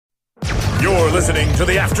You're listening to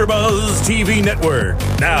the AfterBuzz TV Network,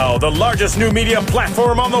 now the largest new media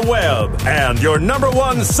platform on the web, and your number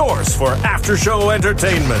one source for after-show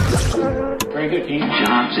entertainment. Very good, Dean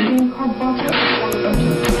Johnson.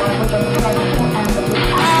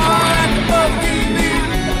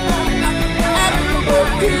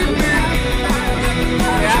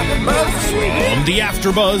 From the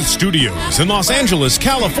AfterBuzz Studios in Los Angeles,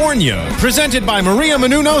 California, presented by Maria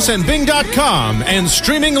Menounos and Bing.com, and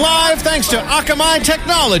streaming live thanks to Akamai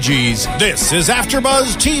Technologies, this is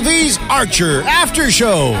AfterBuzz TV's Archer After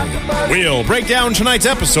Show. We'll break down tonight's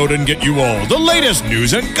episode and get you all the latest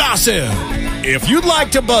news and gossip. If you'd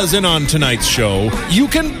like to buzz in on tonight's show, you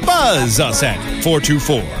can buzz us at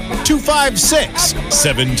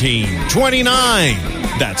 424-256-1729.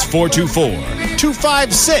 That's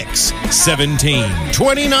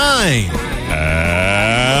 424-256-1729.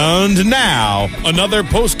 And now, another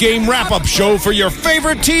post-game wrap-up show for your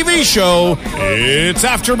favorite TV show. It's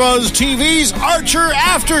AfterBuzz TV's Archer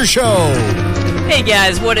After Show. Hey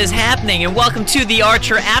guys, what is happening? And welcome to the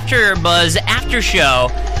Archer AfterBuzz After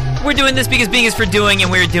Show. We're doing this because Bing is for doing,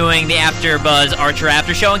 and we're doing the AfterBuzz Archer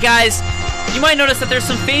After Show. And guys, you might notice that there's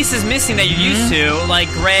some faces missing that you're used to, like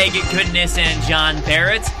Greg Goodness and John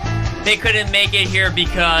Barrett. They couldn't make it here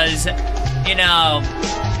because, you know,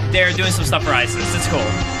 they're doing some stuff for ISIS. It's cool.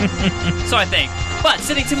 So I think. But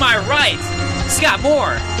sitting to my right, Scott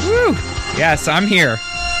Moore. Woo! Yes, I'm here.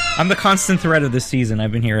 I'm the constant thread of this season.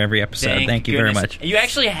 I've been here every episode. Thank you very much. You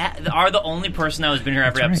actually are the only person that has been here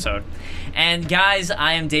every episode. And guys,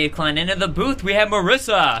 I am Dave Klein. And in the booth, we have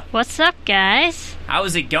Marissa. What's up, guys? How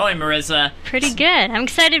is it going, Marissa? Pretty good. I'm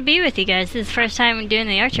excited to be with you guys. This is the first time I'm doing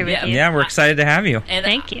the Archer with you. Yeah, we're excited to have you. And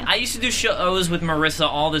thank you. I used to do shows with Marissa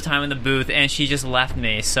all the time in the booth, and she just left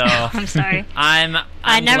me. So I'm sorry. I'm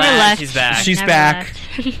never glad left. she's back. She's back,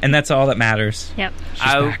 and that's all that matters. Yep.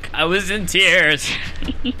 I was in tears.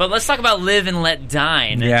 But let's talk about Live and Let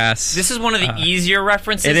Dine. Yes. This is one of the easier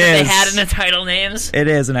references that is. they had in the title names. It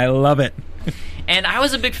is, and I love it. And I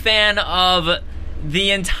was a big fan of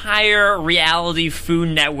the entire reality Food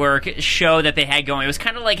Network show that they had going. It was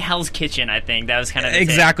kind of like Hell's Kitchen, I think. That was kind of the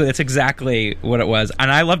exactly. That's exactly what it was.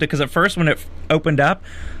 And I loved it because at first when it opened up,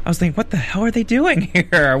 I was thinking, what the hell are they doing here?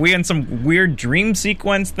 Are we in some weird dream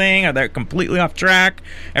sequence thing? Are they completely off track?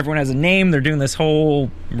 Everyone has a name. They're doing this whole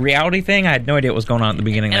reality thing. I had no idea what was going on at the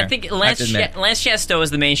beginning there. I think Lance Chasteau is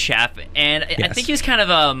the main chef, and I think he was kind of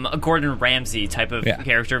a Gordon Ramsay type of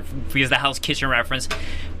character because of the Hell's Kitchen reference.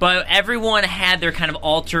 But everyone had their kind of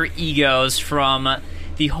alter egos from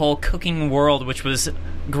the whole cooking world, which was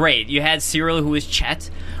great. You had Cyril, who was Chet.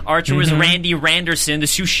 Archer was Randy Randerson, the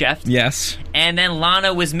sous chef. Yes. And then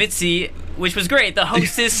Lana was Mitzi, which was great. The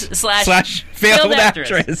hostess slash failed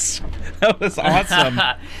actress. That was awesome.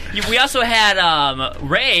 We also had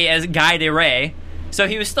Ray as Guy de Ray. So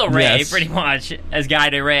he was still Ray, pretty much, as Guy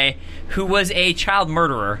de Ray, who was a child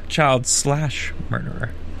murderer. Child/murderer.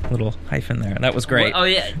 Little hyphen there. That was great. Well, oh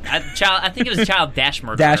yeah, I think it was child dash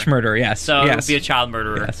murderer. Dash murderer, yes. So it would be a child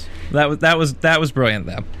murderer. Yes. That was brilliant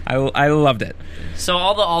though. I loved it. So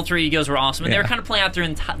all the alter egos were awesome, and they were kind of playing out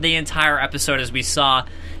through the entire episode as we saw.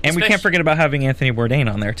 And we can't forget about having Anthony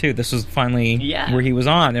Bourdain on there too. This was finally where he was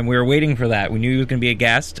on, and we were waiting for that. We knew he was going to be a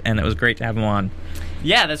guest, and it was great to have him on.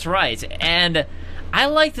 Yeah, that's right. And I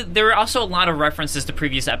liked that there were also a lot of references to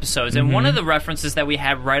previous episodes, and one of the references that we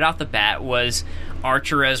had right off the bat was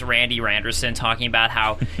Archer as Randy Randerson talking about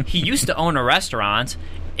how he used to own a restaurant.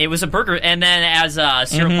 It was a burger, and then as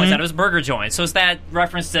Cyril points out, it was a burger joint. So it's that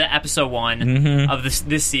reference to episode 1 of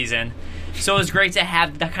this season. So it was great to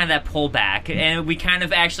have that kind of that pullback, and we kind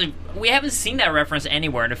of we haven't seen that reference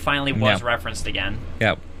anywhere, and it finally was referenced again.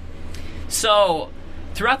 Yep. So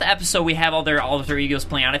throughout the episode, we have all their egos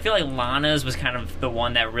playing out. I feel like Lana's was kind of the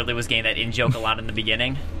one that really was getting that in-joke a lot in the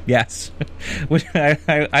beginning. Yes.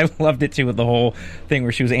 I loved it, too, with the whole thing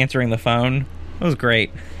where she was answering the phone. It was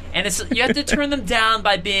great. And you have to turn them down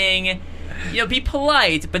by being, be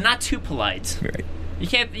polite, but not too polite. Right. You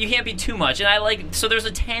can't be too much. And so there's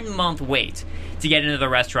a 10-month wait to get into the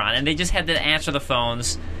restaurant, and they just had to answer the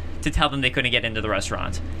phones to tell them they couldn't get into the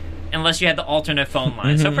restaurant. Unless you had the alternate phone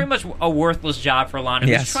line. So pretty much a worthless job for Lana,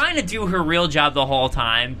 who's trying to do her real job the whole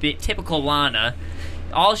time. Typical Lana.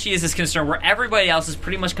 All she is concerned, where everybody else is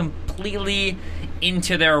pretty much completely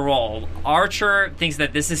into their role. Archer thinks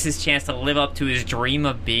that this is his chance to live up to his dream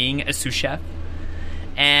of being a sous chef.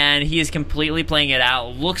 And he is completely playing it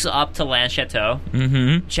out, looks up to Lance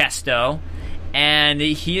Chasteau, and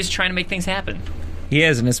he is trying to make things happen. He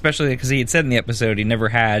is, and especially because he had said in the episode he never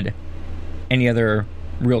had any other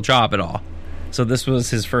real job at all. So this was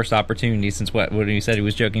his first opportunity since what he said he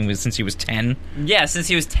was joking was since he was 10. Yeah, since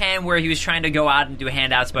he was 10, where he was trying to go out and do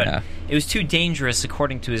handouts, but it was too dangerous,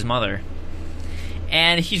 according to his mother.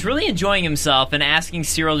 And he's really enjoying himself and asking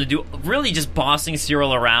Cyril to do, really just bossing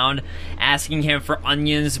Cyril around, asking him for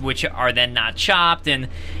onions, which are then not chopped, and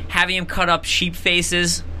having him cut up sheep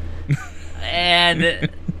faces, and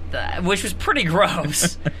which was pretty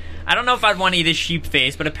gross. I don't know if I'd want to eat a sheep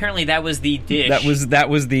face, but apparently that was the dish. That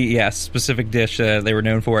was the specific dish they were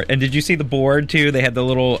known for. And did you see the board too? They had the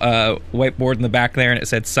little whiteboard in the back there, and it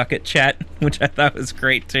said "Suck it, Chet," which I thought was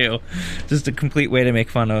great too. Just a complete way to make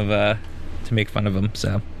fun of him.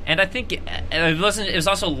 So. And I think it was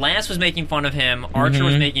also Lance was making fun of him, Archer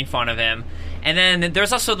was making fun of him, and then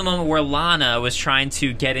there's also the moment where Lana was trying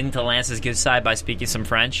to get into Lance's good side by speaking some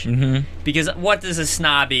French. Because what does a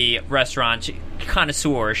snobby restaurant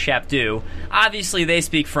connoisseur chef do? Obviously, they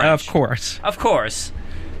speak French. Of course.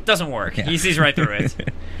 Doesn't work. He sees right through it.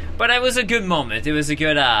 But it was a good moment. It was a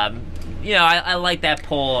good, I like that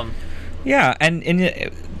poem. Yeah, and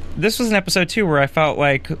this was an episode too where I felt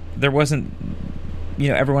like there wasn't,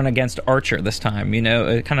 everyone against Archer this time.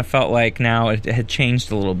 It kind of felt like now it had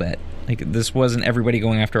changed a little bit. Like this wasn't everybody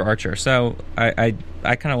going after Archer. So I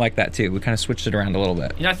kind of like that too. We kind of switched it around a little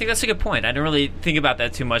bit. I think that's a good point. I didn't really think about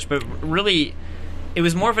that too much, but really, it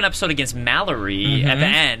was more of an episode against Mallory at the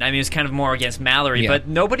end. I mean, it was kind of more against Mallory, but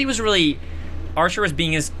nobody was really. Archer was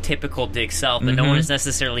being his typical dick self, but no one was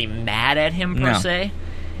necessarily mad at him per se.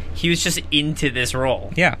 He was just into this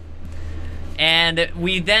role. Yeah. And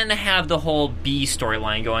we then have the whole B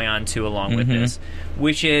storyline going on, too, along with this,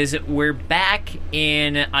 which is we're back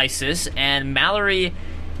in ISIS, and Mallory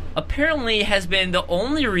apparently has been the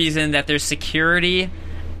only reason that there's security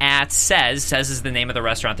at Sez is the name of the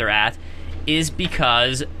restaurant they're at, is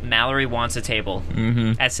because Mallory wants a table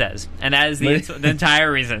at Sez. And that is the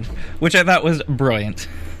entire reason. Which I thought was brilliant.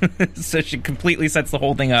 So she completely sets the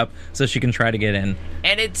whole thing up so she can try to get in.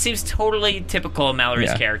 And it seems totally typical of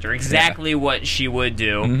Mallory's character. Exactly what she would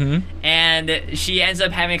do. And she ends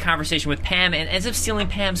up having a conversation with Pam and ends up stealing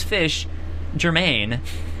Pam's fish, Jermaine.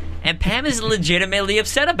 And Pam is legitimately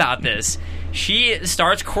upset about this. She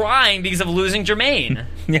starts crying because of losing Jermaine.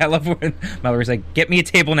 I love when Mallory's like, "Get me a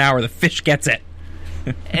table now or the fish gets it."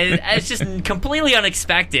 And it's just completely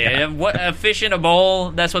unexpected. What a fish in a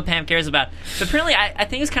bowl, that's what Pam cares about. So apparently I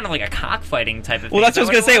think it's kind of like a cockfighting type of thing. Well, that's what I was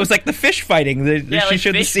going to say. It was like the fish fighting. She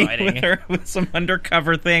shouldn't see fighting. With her with some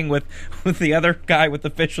undercover thing with the other guy with the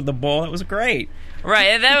fish with the bowl. That was great. Right,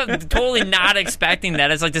 and that was totally not expecting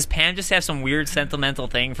that. It's like, does Pam just have some weird sentimental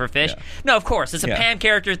thing for fish? No, of course. It's a Pam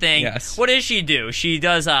character thing. Yes. What does she do? She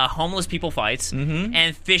does homeless people fights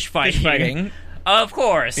and fish fighting. Fish fighting. Of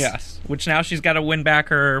course. Yes. Which now she's got to win back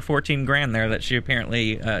her $14,000 there that she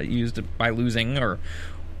apparently used by losing, or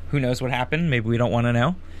who knows what happened. Maybe we don't want to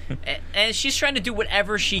know. And she's trying to do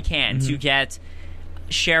whatever she can to get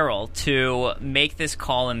Cheryl to make this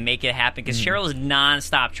call and make it happen, because Cheryl is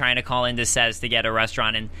nonstop trying to call into Sez to get a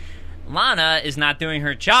restaurant, and Lana is not doing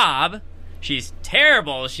her job. She's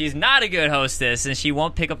terrible. She's not a good hostess, and she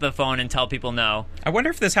won't pick up the phone and tell people no. I wonder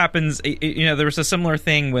if this happens. There was a similar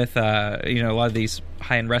thing with a lot of these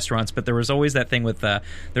high-end restaurants, but there was always that thing with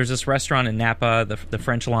there's this restaurant in Napa, the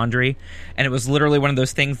French Laundry, and it was literally one of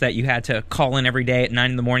those things that you had to call in every day at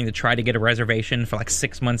 9 a.m. to try to get a reservation for like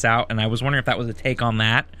 6 months out. And I was wondering if that was a take on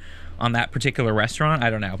that particular restaurant. I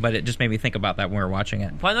don't know, but it just made me think about that when we were watching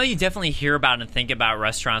it. Well, I know you definitely hear about and think about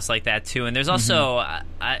restaurants like that too, and there's also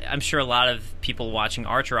I'm sure a lot of people watching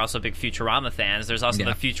Archer are also big Futurama fans. There's also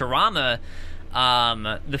the Futurama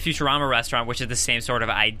restaurant, which is the same sort of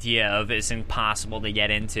idea of it's impossible to get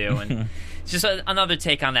into, and it's just another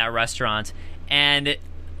take on that restaurant. And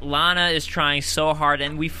Lana is trying so hard,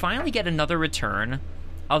 and we finally get another return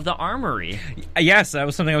of the Armory. Yes, that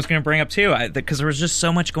was something I was going to bring up too, because there was just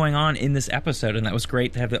so much going on in this episode, and that was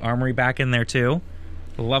great to have the Armory back in there too.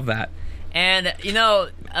 Love that. And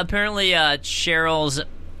apparently Cheryl's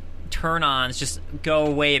turn-ons just go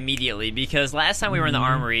away immediately, because last time we were in the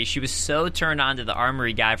Armory, she was so turned on to the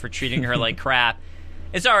Armory guy for treating her like crap.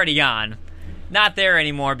 It's already gone. Not there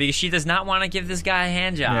anymore, because she does not want to give this guy a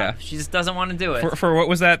hand job. Yeah. She just doesn't want to do it. For what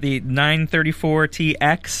was that? The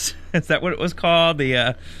 934TX? Is that what it was called?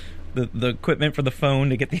 The equipment for the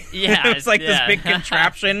phone to get the... it was like this big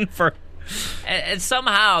contraption for... And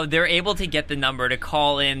somehow they're able to get the number to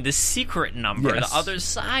call in the secret number, the other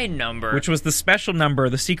side number. Which was the special number,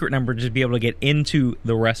 the secret number, to be able to get into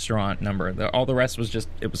the restaurant number. All the rest was just,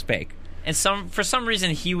 it was fake. And for some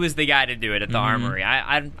reason, he was the guy to do it at the armory.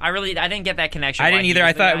 I didn't get that connection. I didn't either.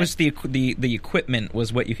 I thought it was the equipment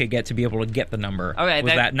was what you could get to be able to get the number. Okay,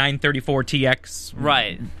 was that 934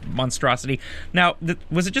 TX monstrosity? Now,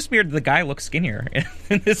 was it just me or did the guy look skinnier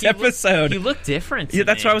in this episode? He looked different. Yeah,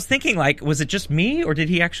 that's what I was thinking. Like, was it just me or did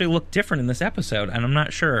he actually look different in this episode? And I'm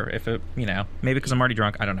not sure if it, maybe because I'm already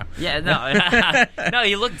drunk. I don't know. Yeah, no, no,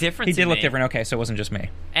 he looked different. He did look different. Okay, so it wasn't just me.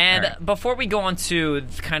 And before we go on to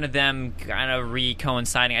kind of them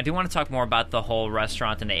coinciding, I do want to talk more about the whole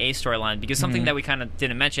restaurant and the A storyline, because something that we kind of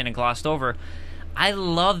didn't mention and glossed over, I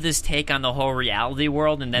love this take on the whole reality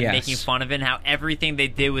world and then making fun of it and how everything they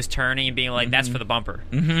did was turning and being like, that's for the bumper.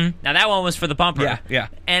 Now that one was for the bumper. Yeah.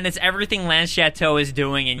 And it's everything Lance Chateau is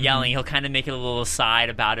doing and yelling. He'll kind of make a little aside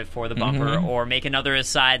about it for the bumper or make another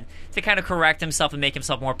aside to kind of correct himself and make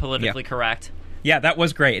himself more politically correct. Yeah, that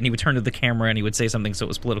was great. And he would turn to the camera and he would say something so it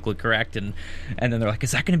was politically correct. And then they're like, is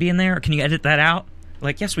that going to be in there? Or can you edit that out?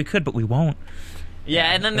 Like, yes, we could, but we won't.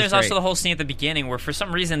 Yeah, and then there's also the whole scene at the beginning where for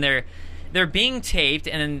some reason they're being taped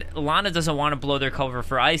and Lana doesn't want to blow their cover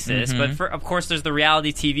for ISIS. But of course there's the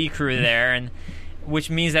reality TV crew there, and which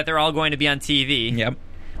means that they're all going to be on TV. Yep.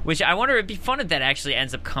 Which I wonder, it'd be fun if that actually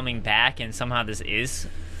ends up coming back and somehow this is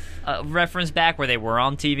a reference back where they were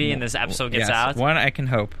on TV and this episode gets out. One, I can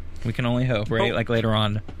hope. We can only hope, right? Like later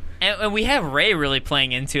on. And we have Ray really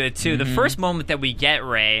playing into it, too. The first moment that we get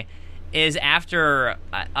Ray is after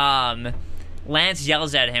Lance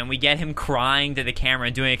yells at him. We get him crying to the camera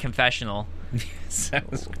and doing a confessional. Yes,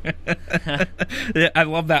 I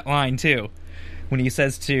love that line, too. When he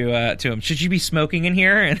says to him, should you be smoking in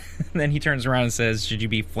here? And then he turns around and says, should you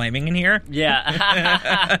be flaming in here?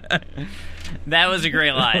 Yeah. That was a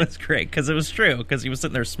great line. That was great, because it was true. Because he was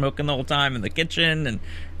sitting there smoking the whole time in the kitchen, and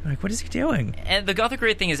like, what is he doing? And the other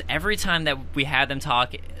great thing is every time that we had them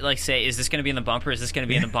talk, like say, is this going to be in the bumper? Is this going to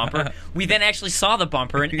be in the bumper? We then actually saw the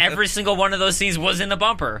bumper, and every single one of those scenes was in the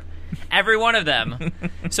bumper. Every one of them.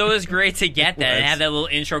 So it was great to get that and have that little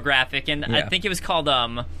intro graphic. And I think it was called,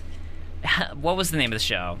 what was the name of the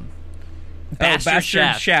show? Bastard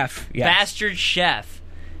Chef. Yes. Bastard Chef.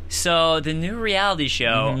 So the new reality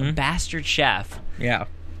show, Bastard Chef. Yeah.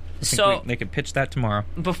 So they could pitch that tomorrow.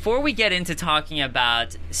 Before we get into talking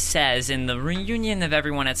about Says and the reunion of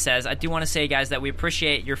everyone at Says, I do want to say, guys, that we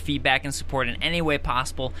appreciate your feedback and support in any way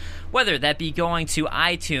possible, whether that be going to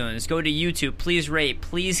iTunes, go to YouTube, please rate,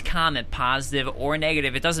 please comment, positive or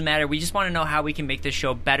negative. It doesn't matter. We just want to know how we can make this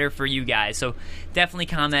show better for you guys. So definitely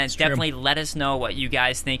comment, definitely let us know what you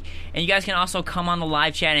guys think. And you guys can also come on the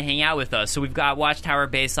live chat and hang out with us. So we've got Watchtower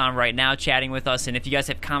Base on right now chatting with us. And if you guys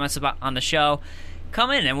have comments on the show, come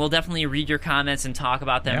in and we'll definitely read your comments and talk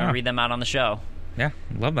about them and read them out on the show. Yeah,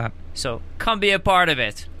 love that. So come be a part of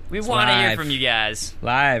it. We want to hear from you guys.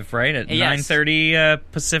 Live, right? At 9:30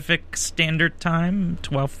 Pacific Standard Time,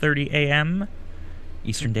 12:30 a.m.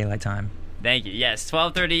 Eastern Daylight Time. Thank you. Yes,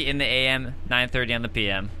 12:30 in the a.m., 9:30 on the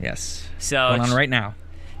p.m. Yes. So going on right now.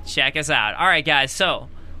 Check us out. All right, guys. So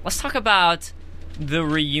let's talk about the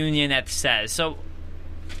reunion at Says. So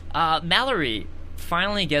Mallory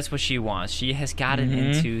finally gets what she wants. She has gotten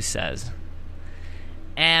into Says.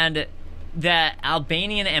 And the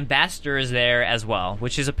Albanian ambassador is there as well,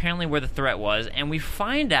 which is apparently where the threat was. And we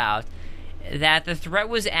find out that the threat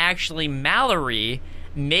was actually Mallory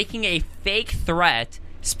making a fake threat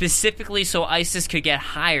specifically so ISIS could get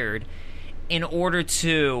hired in order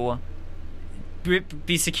to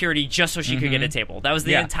be security just so she could get a table. That was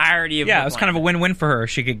the entirety of it was kind of a win-win for her.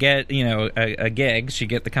 She could get, a gig. She'd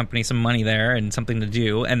get the company some money there and something to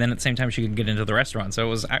do, and then at the same time she could get into the restaurant. So it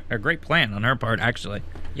was a great plan on her part, actually.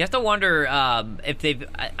 You have to wonder if they've...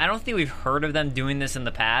 I don't think we've heard of them doing this in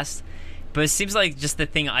the past, but it seems like just the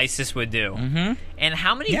thing ISIS would do. And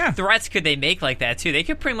how many threats could they make like that, too? They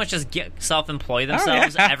could pretty much just self-employ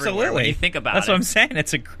themselves everywhere when you think about That's what I'm saying.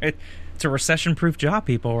 It's a recession-proof job,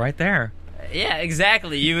 people, right there. Yeah,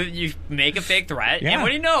 exactly. You make a fake threat, and what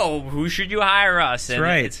do you know? Who should you hire us? And that's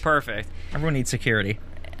right. It's perfect. Everyone needs security.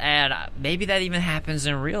 And maybe that even happens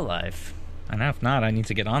in real life. I know. If not, I need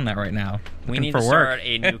to get on that right now. We need to start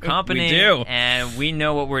a new company. We do. And we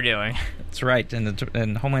know what we're doing. That's right.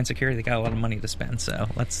 And Homeland Security, they got a lot of money to spend, so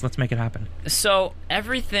let's make it happen. So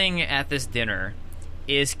everything at this dinner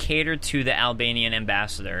is catered to the Albanian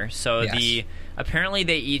ambassador. So apparently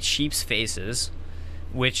they eat sheep's faces,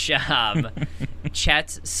 which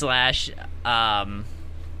Chet is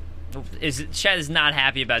not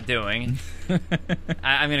happy about doing.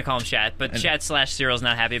 I'm going to call him Chet, but Chet / Cyril is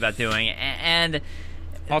not happy about doing. And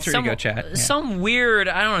alter ego Chet. Yeah. Some weird,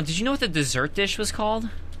 I don't know, did you know what the dessert dish was called?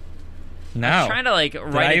 No. I was trying to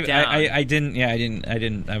write it down. I didn't. Yeah, I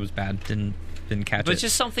didn't. I was bad. Didn't. didn't catch But it. it's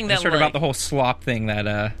just something I that just heard like, about the whole slop thing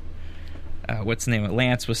that what's the name?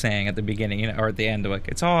 Lance was saying at the beginning, or at the end, like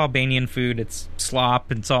it's all Albanian food, it's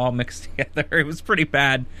slop, it's all mixed together. It was pretty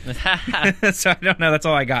bad. So I don't know. That's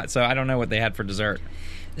all I got. So I don't know what they had for dessert.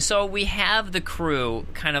 So we have the crew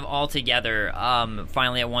kind of all together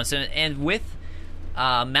finally at once, and with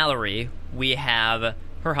Mallory, we have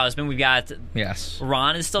her husband. We've got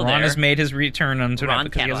Ron is still there. Ron has made his return onto Ron it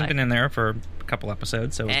because he hasn't Cadillac. been in there for a couple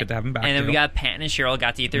episodes, so it was good to have him back. And then too. we got Patton and Cheryl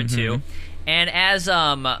got to eat there too. And as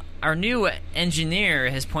our new engineer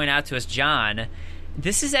has pointed out to us, John,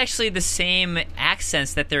 this is actually the same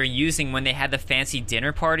accents that they're using when they had the fancy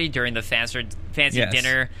dinner party during the fancy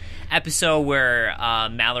dinner episode where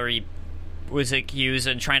Mallory was accused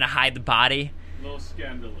and trying to hide the body. Lo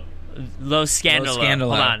scandalo. Lo scandalo.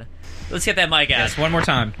 Hold on. Let's get that mic out. Yes, one more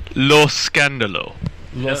time. Lo scandalo.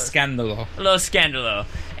 Lo scandalo. Lo scandalo.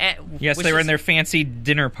 Yes, they were in their fancy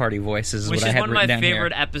dinner party voices. Which what I is had one of my written down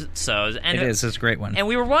favorite here. episodes. And It is. It's a great one. And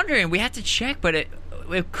we were wondering, we had to check, but it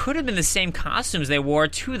could have been the same costumes they wore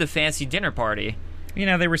to the fancy dinner party. You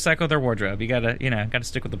know, they recycle their wardrobe. You gotta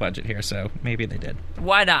stick with the budget here. So maybe they did.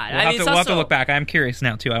 Why not? We'll have to look back. I'm curious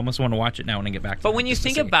now too. I almost want to watch it now when I get back. But when you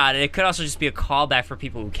think about it, it could also just be a callback for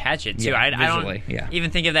people who catch it too. Yeah, I don't visually, even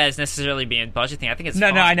think of that as necessarily being a budget thing. I think it's no,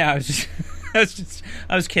 fun. I know.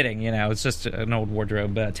 I was kidding. You know, it's just an old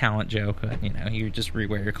wardrobe talent joke. You know, you just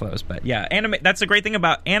rewear your clothes. But yeah, that's the great thing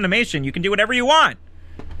about animation. You can do whatever you want.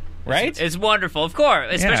 Right? It's wonderful, of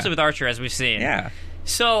course, especially with Archer, as we've seen. Yeah.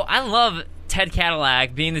 So I love Ted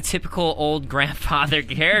Cadillac being the typical old grandfather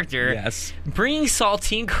character. Yes. Bringing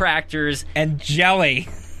saltine crackers and jelly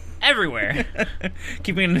everywhere.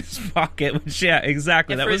 Keeping it in his pocket, which, yeah,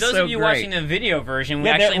 exactly. And that for was those so of you great. watching the video version, we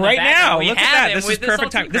Yeah, actually in the right background, now, we look at have that. him This is with the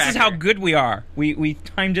perfect saltine time. This is how cracker. good we are. We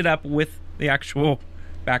timed it up with the actual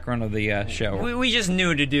background of the show. We just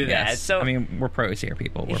knew to do that. Yes. So I mean, we're pros here,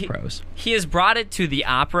 people. We're pros. He has brought it to the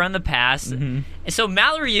opera in the past. And so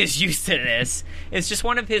Mallory is used to this. It's just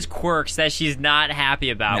one of his quirks that she's not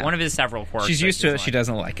happy about. No. One of his several quirks. She's that used to it. like. She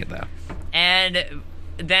doesn't like it, though. And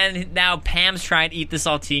then now Pam's trying to eat the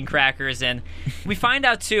saltine crackers. And we find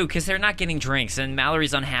out, too, because they're not getting drinks. And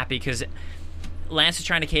Mallory's unhappy because Lance is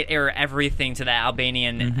trying to cater everything to the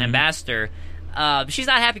Albanian ambassador. She's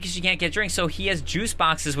not happy because she can't get drinks, so he has juice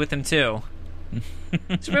boxes with him, too.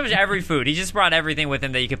 So pretty much every food. He just brought everything with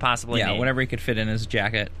him that you could possibly need. Yeah, whatever he could fit in his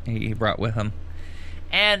jacket, he brought with him.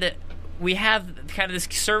 And we have kind of this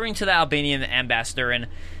serving to the Albanian ambassador, and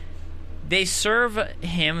they serve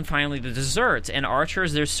him, finally, the dessert. And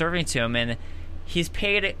Archer's they're serving to him, and he's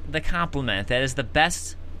paid the compliment that is the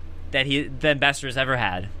best that the ambassador's ever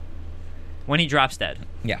had when he drops dead.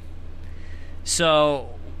 Yeah.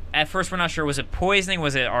 So at first we're not sure, was it poisoning,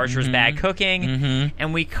 was it Archer's bad cooking,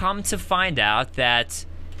 and we come to find out that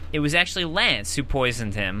it was actually Lance who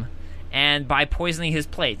poisoned him, and by poisoning his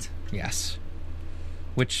plate. Yes.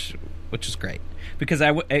 Which is great. Because,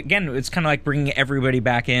 again, it's kind of like bringing everybody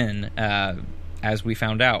back in, as we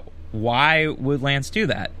found out. Why would Lance do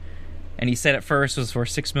that? And he said at first it was for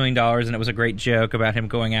 $6 million, and it was a great joke about him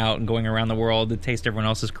going out and going around the world to taste everyone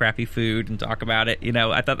else's crappy food and talk about it. You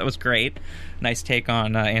know, I thought that was great. Nice take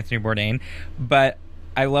on Anthony Bourdain. But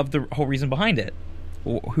I love the whole reason behind it.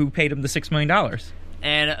 Who paid him the $6 million?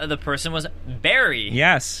 And the person was Barry.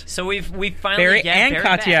 Yes. So we finally Barry get and Barry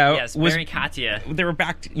Katya back. Yes, was- Barry and Katya. They were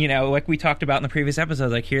back, like we talked about in the previous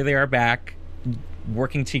episode. Like, here they are back,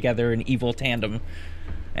 working together in evil tandem.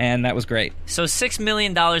 And that was great. So $6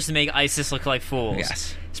 million to make ISIS look like fools.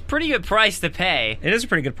 Yes. It's a pretty good price to pay. It is a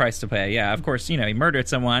pretty good price to pay, yeah. Of course, he murdered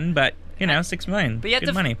someone, but, $6 million. But you have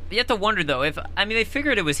good money. You have to wonder, though, they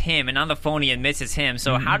figured it was him, and on the phone he admits it's him,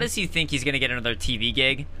 so how does he think he's going to get another TV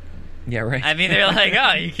gig? Yeah, right. I mean, they're like,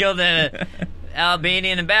 oh, you killed an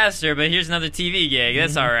Albanian ambassador, but here's another TV gig.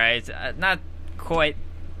 That's all right. Not quite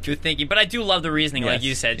good thinking, but I do love the reasoning, like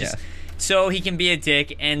you said. Just so he can be a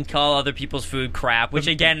dick and call other people's food crap, which,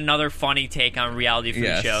 again, another funny take on reality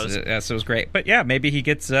food shows. Yes, it was great. But, yeah, maybe he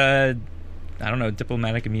gets,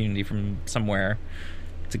 diplomatic immunity from somewhere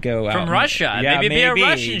to go out. From Russia. Yeah, maybe be a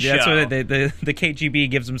Russian show. That's what the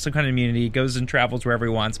KGB gives him some kind of immunity. He goes and travels wherever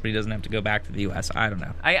he wants, but he doesn't have to go back to the U.S. I don't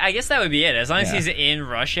know. I guess that would be it. As long as he's in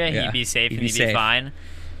Russia, he'd be safe and he'd be fine.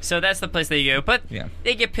 So that's the place they go. But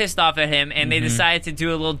they get pissed off at him, and they decide to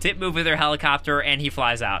do a little dip move with their helicopter, and he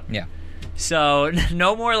flies out. Yeah. So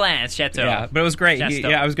no more Lance, Chateau. Yeah, but it was great. Chateau.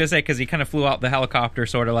 I was going to say, because he kind of flew out the helicopter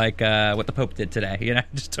sort of like what the Pope did today.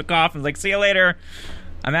 Just took off and was like, see you later.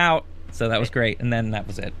 I'm out. So that was great. And then that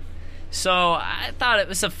was it. So I thought it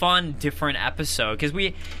was a fun, different episode, because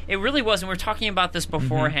it really was, and we were talking about this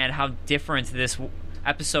beforehand, how different this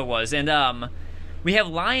episode was. And We have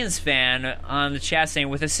Lions fan on the chat saying,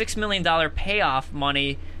 with a $6 million payoff,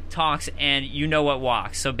 money talks, and you know what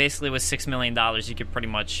walks. So basically with $6 million, you could pretty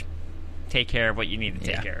much take care of what you need to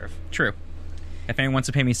take care of. True. If anyone wants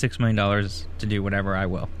to pay me $6 million to do whatever, I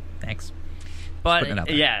will. Thanks.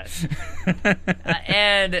 But, yeah.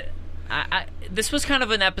 And this was kind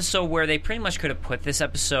of an episode where they pretty much could have put this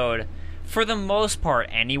episode, for the most part,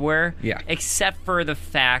 anywhere. Yeah. Except for the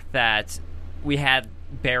fact that we had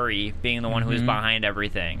Barry being the one who was behind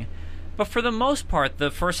everything. But for the most part,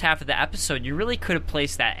 the first half of the episode, you really could have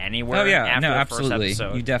placed that anywhere. Oh, yeah. After the Absolutely. first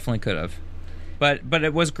episode. You definitely could have. But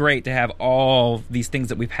it was great to have all these things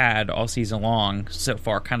that we've had all season long so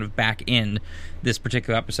far kind of back in this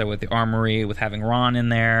particular episode, with the armory, with having Ron in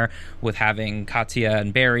there, with having Katya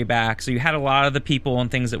and Barry back. So you had a lot of the people and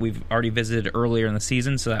things that we've already visited earlier in the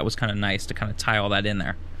season, so that was kind of nice to kind of tie all that in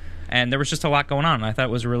there. And there was just a lot going on, and I thought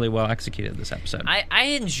it was really well executed, this episode. I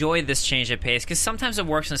enjoyed this change of pace, because sometimes it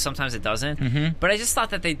works and sometimes it doesn't. But I just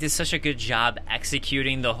thought that they did such a good job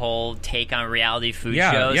executing the whole take on reality food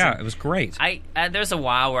shows. Yeah, it was great. There's a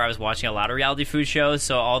while where I was watching a lot of reality food shows,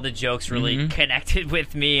 so all the jokes really connected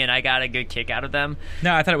with me, and I got a good kick out of them.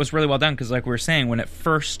 No, I thought it was really well done, because like we were saying, when it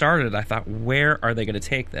first started, I thought, where are they going to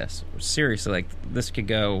take this? Seriously, like, this could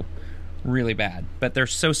go really bad, but they're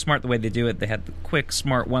so smart the way they do it. They had the quick,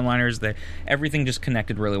 smart one-liners. Everything just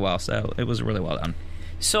connected really well, so it was really well done.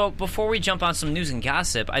 So before we jump on some news and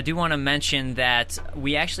gossip, I do want to mention that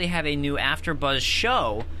we actually have a new AfterBuzz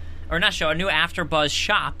show, or not show, a new AfterBuzz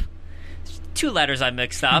shop. 2 letters I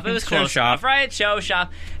mixed up. It was close enough, right? Show,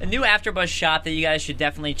 shop. A new AfterBuzz shop that you guys should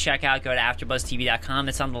definitely check out. Go to AfterBuzzTV.com.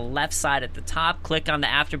 It's on the left side at the top. Click on the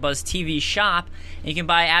AfterBuzz TV shop, and you can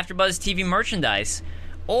buy AfterBuzz TV merchandise.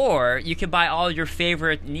 Or you can buy all your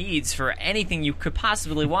favorite needs for anything you could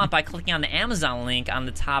possibly want by clicking on the Amazon link on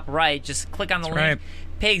the top right. Just click on the link,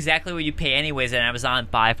 pay exactly what you pay anyways at Amazon.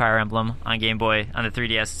 Buy Fire Emblem on Game Boy, on the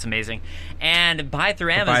 3DS. It's amazing. And buy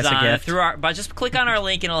through Amazon. But just click on our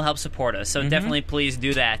link and it'll help support us. So definitely please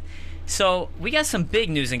do that. So we got some big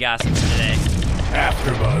news and gossip today.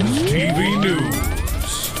 AfterBuzz TV News.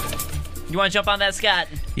 You want to jump on that, Scott?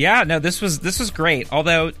 Yeah, no, this was great.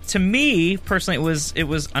 Although to me personally, it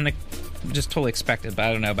was just totally expected. But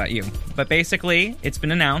I don't know about you. But basically, it's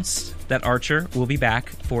been announced that Archer will be back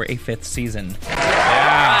for a 5th season. Yeah.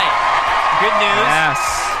 All right. Good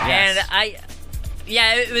news. Yes. And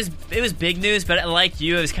it was big news. But like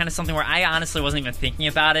you, it was kind of something where I honestly wasn't even thinking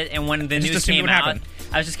about it. And when the news came out,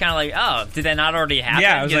 I was just kind of like, oh, did that not already happen?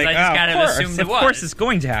 Yeah, I was like, I just kind of assumed it was. Of course it's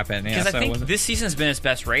going to happen. Because I think this season's been its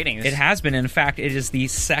best ratings. It has been. In fact, it is the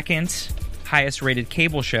 2nd highest rated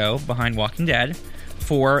cable show behind Walking Dead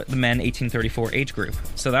for the men 18-34 age group.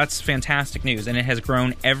 So that's fantastic news. And it has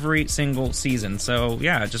grown every single season. So,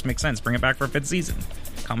 yeah, it just makes sense. Bring it back for a 5th season.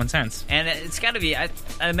 Common sense. And it's got to be, I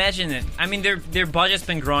imagine it. I mean, their budget's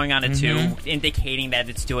been growing on it too, indicating that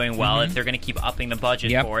it's doing well if they're going to keep upping the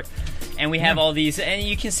budget for it. And we have all these, and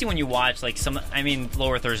you can see when you watch, like,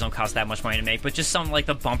 Lower Thirds don't cost that much money to make, but just like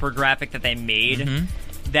the bumper graphic that they made,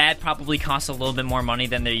 that probably costs a little bit more money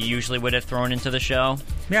than they usually would have thrown into the show.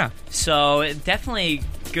 Yeah. So definitely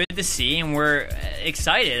good to see, and we're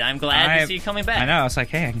excited. I'm glad to see you coming back. I know. I was like,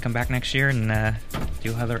 hey, I can come back next year and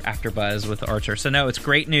do another AfterBuzz with Archer. So no, it's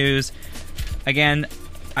great news. Again,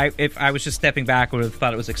 if I was just stepping back, I would have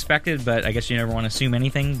thought it was expected, but I guess you never want to assume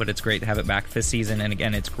anything. But it's great to have it back this season, and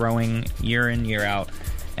again, it's growing year in, year out,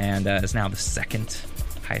 and it's now the 2nd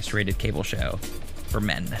highest rated cable show for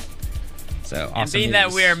men. So awesome. And being news.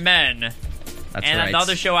 that we're men, That's and right.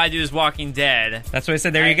 another show I do is Walking Dead. That's what I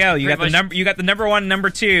said. There you go. You got the number 1, number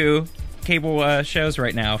 2 cable shows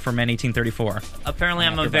right now for men 18-34. Apparently,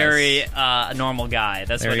 I'm a very normal guy.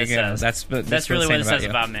 That's what it says. That's really what it says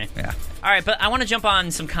about me. Yeah. All right, but I want to jump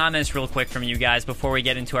on some comments real quick from you guys before we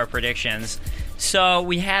get into our predictions. So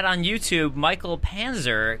we had on YouTube Michael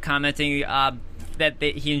Panzer commenting that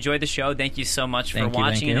he enjoyed the show. Thank you so much for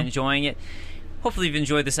watching and enjoying it. Hopefully you've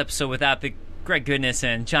enjoyed this episode without the Greg Goodness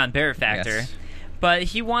and John Barrett factor. Yes. But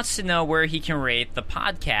he wants to know where he can rate the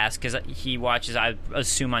podcast, because he watches, I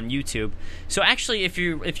assume, on YouTube. So actually, if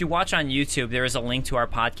you watch on YouTube, there is a link to our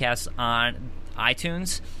podcast on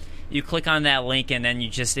iTunes. You click on that link, and then you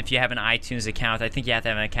just, if you have an iTunes account, I think you have to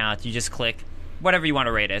have an account, you just click whatever you want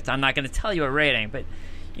to rate it. I'm not going to tell you a rating, but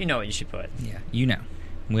you know what you should put. Yeah, you know.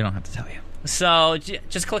 We don't have to tell you. So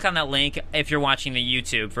just click on that link if you're watching the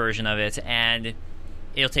YouTube version of it, and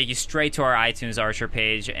it'll take you straight to our iTunes Archer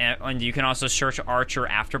page. And you can also search Archer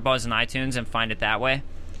AfterBuzz in iTunes and find it that way.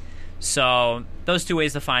 So those 2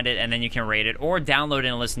 ways to find it, and then you can rate it or download it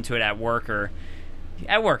and listen to it at work, or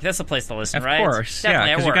At work, that's the place to listen, right? Of course, Definitely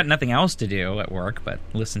yeah, at because work. you've got nothing else to do at work but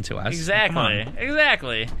listen to us.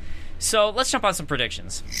 Exactly. So let's jump on some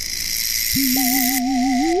predictions.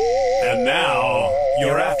 And now,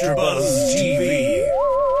 your AfterBuzz TV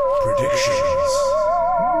predictions.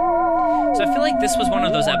 So I feel like this was one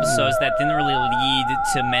of those episodes that didn't really lead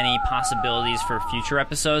to many possibilities for future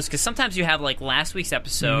episodes, because sometimes you have, like, last week's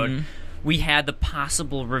episode, we had the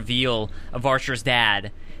possible reveal of Archer's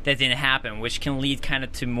dad that didn't happen, which can lead kind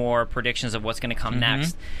of to more predictions of what's going to come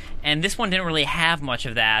next. And this one didn't really have much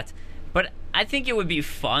of that, but I think it would be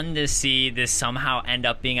fun to see this somehow end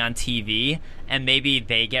up being on TV, and maybe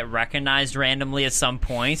they get recognized randomly at some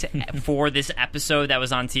point for this episode that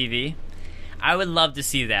was on TV. I would love to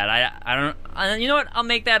see that. I don't. You know what? I'll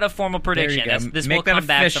make that a formal prediction. This will come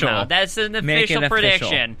back somehow. That's an official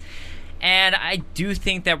prediction. And I do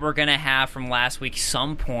think that we're going to have from last week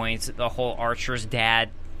some points the whole Archer's dad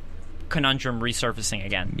conundrum resurfacing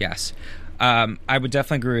again. Yes. I would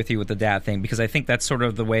definitely agree with you with the dad thing, because I think that's sort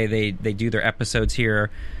of the way they do their episodes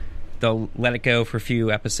here. They'll let it go for a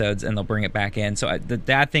few episodes and they'll bring it back in. So the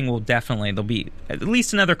dad thing will definitely, there'll be at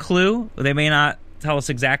least another clue. They may not tell us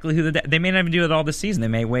exactly who they may not even do it all this season. They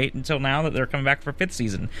may wait until now that they're coming back for 5th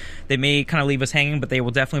season. They may kind of leave us hanging, but they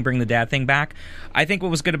will definitely bring the dad thing back. I think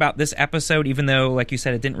what was good about this episode, even though, like you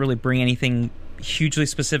said, it didn't really bring anything hugely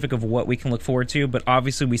specific of what we can look forward to, but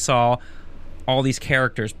obviously we saw all these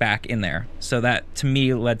characters back in there. So that, to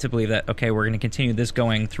me, led to believe that, okay, we're going to continue this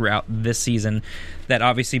going throughout this season, that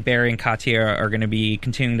obviously Barry and Katya are going to be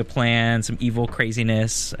continuing to plan some evil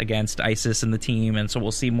craziness against ISIS and the team, and so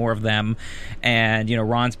we'll see more of them. And, you know,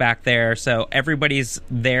 Ron's back there, so everybody's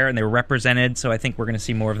there and they're represented, so I think we're going to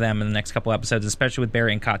see more of them in the next couple episodes, especially with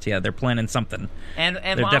Barry and Katya. They're planning something. And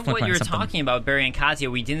Mom, what you were talking about, Barry and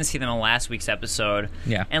Katya, we didn't see them in last week's episode.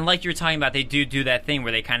 Yeah. And like you were talking about, they do that thing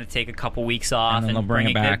where they kind of take a couple weeks off and then they'll bring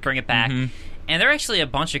it back. Mm-hmm. And there are actually a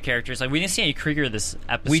bunch of characters. Like, we didn't see any Krieger this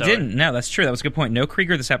episode. We didn't. No, that's true. That was a good point. No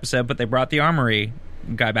Krieger this episode, but they brought the Armory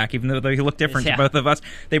guy back, even though he looked different to both of us.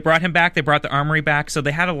 They brought him back. They brought the Armory back. So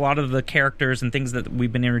they had a lot of the characters and things that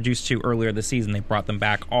we've been introduced to earlier this season. They brought them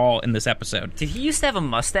back all in this episode. Did he used to have a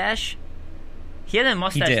mustache? He had a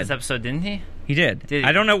mustache this episode, didn't he? He did.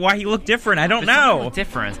 I don't know why he looked different. I don't know.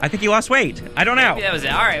 Different. I think he lost weight. I don't know. Maybe that was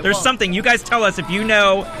it. All right. There's something. You guys tell us if you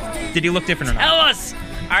know. Did he look different or not? Tell us.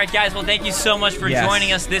 All right, guys. Well, thank you so much for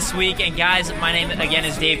joining us this week. And, guys, my name, again,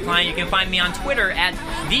 is Dave Klein. You can find me on Twitter at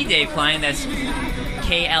 @TheDaveKlein. That's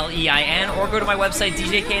Klein. Or go to my website,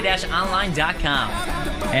 djk-online.com.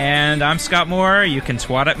 And I'm Scott Moore. You can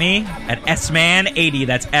twat at me at SMAN80.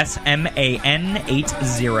 That's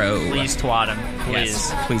SMAN80. Please twat him.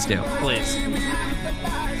 Please. Yes, please do. Please.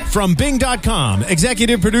 From Bing.com,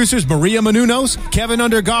 executive producers Maria Menounos, Kevin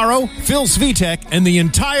Undergaro, Phil Svitek, and the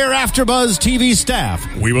entire AfterBuzz TV staff,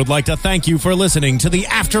 we would like to thank you for listening to the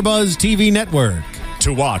AfterBuzz TV network.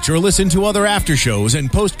 To watch or listen to other after shows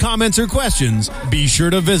and post comments or questions, be sure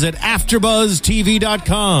to visit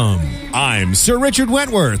AfterBuzzTV.com. I'm Sir Richard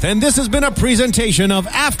Wentworth, and this has been a presentation of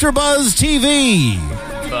AfterBuzz TV.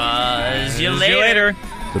 Buzz you later.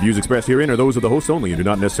 The views expressed herein are those of the hosts only and do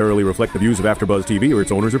not necessarily reflect the views of AfterBuzz TV or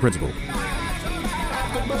its owners or principals.